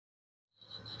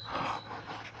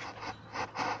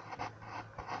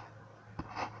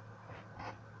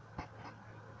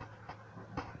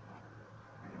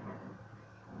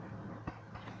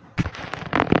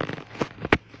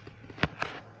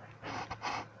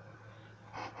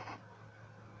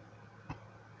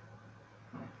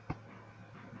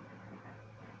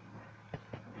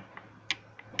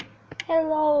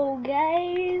Hello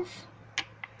guys,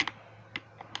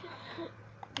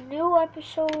 new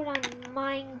episode on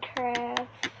Minecraft.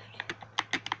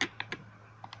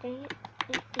 Dang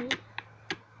it.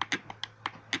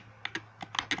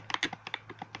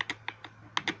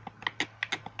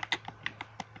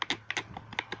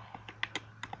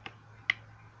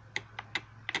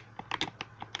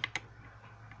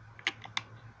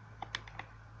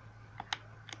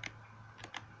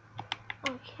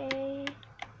 Okay.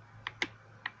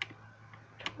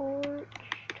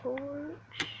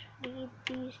 Torch. Need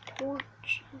these torches.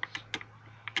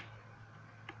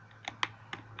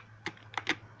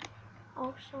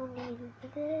 Also need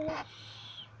this.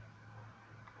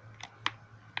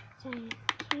 Thank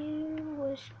you.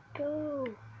 Let's go.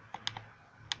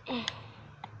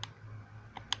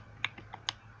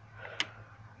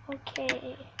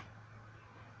 Okay.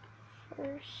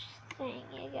 First thing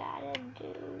you gotta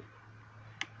do,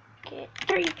 get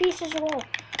 3 pieces of wool.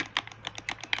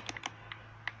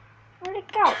 Where'd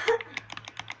it go?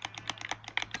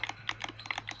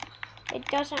 It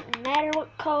doesn't matter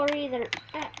what color either.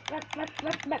 Let's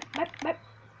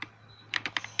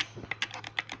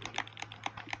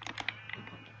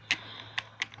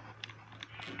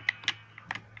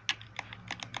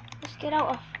get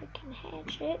out a freaking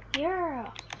hatchet.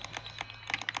 Yeah.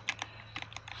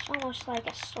 It's almost like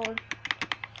a sword.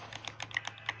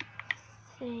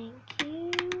 Thank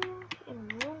you.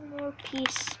 And one more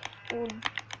piece will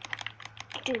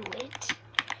do it.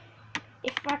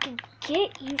 If I can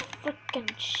get you frickin'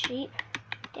 sheep.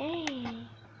 Dang.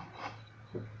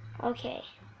 Okay.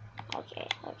 I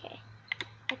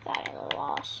thought I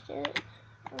lost it.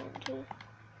 1, 2.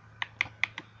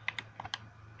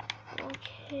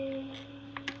 Okay.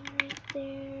 Right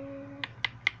there.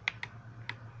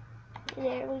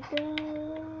 There we go.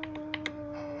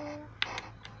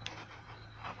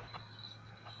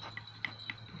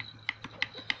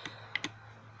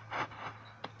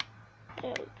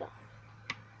 There we go.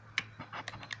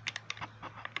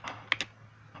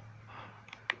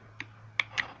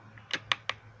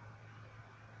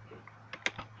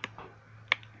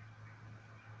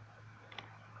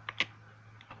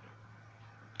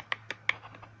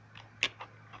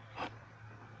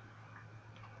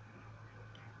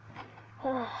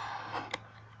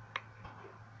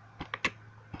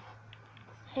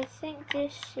 I think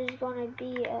this is gonna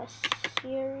be a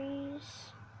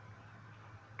series.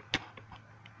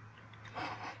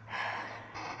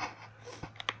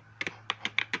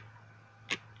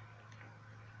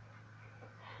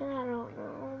 I don't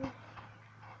know.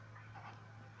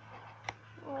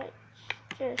 Let's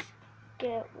just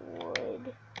get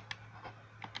wood.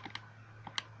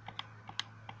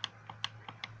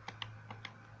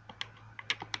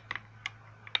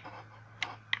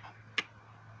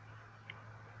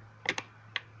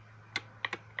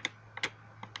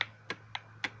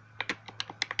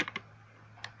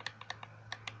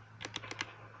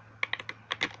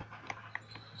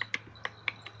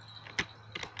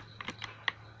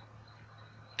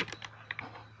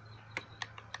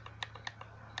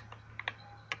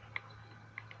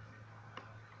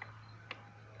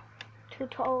 Too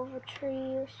tall of a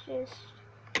tree. Let's just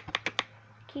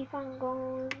keep on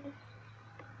going.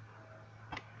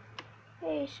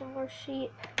 Hey, some more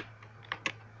sheep.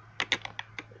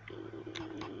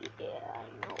 Yeah, I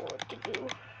know what to do.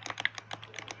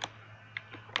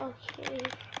 Okay.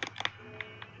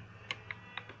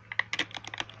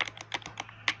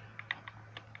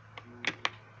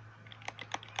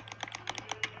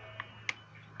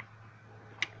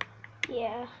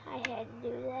 Yeah, I had to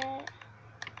do that.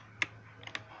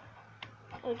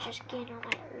 I was just getting on my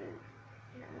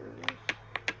nerves.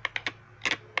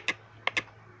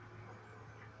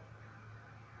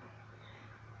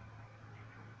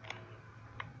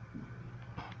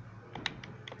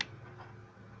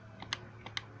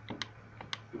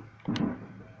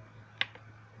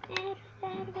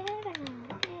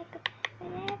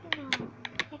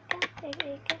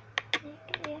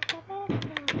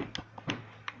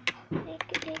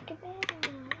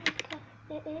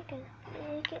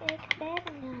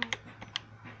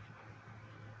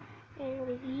 And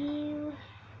review.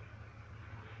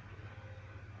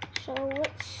 So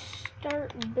let's start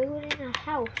building a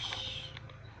house.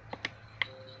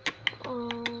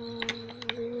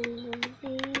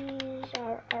 These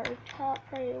are our top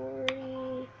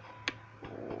priority.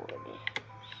 Wood.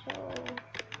 So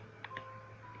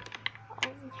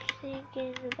I'm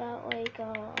thinking about like 1,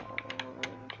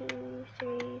 2,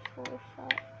 3, 4,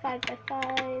 5 by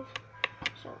 5.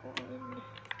 So 1.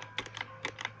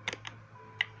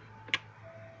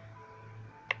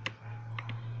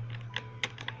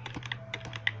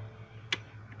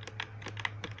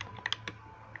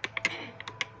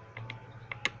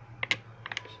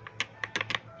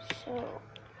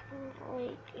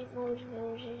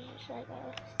 like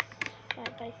a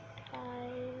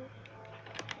 5x5.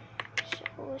 So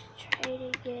let's try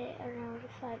to get around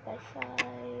a 5x5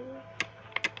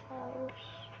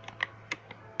 house.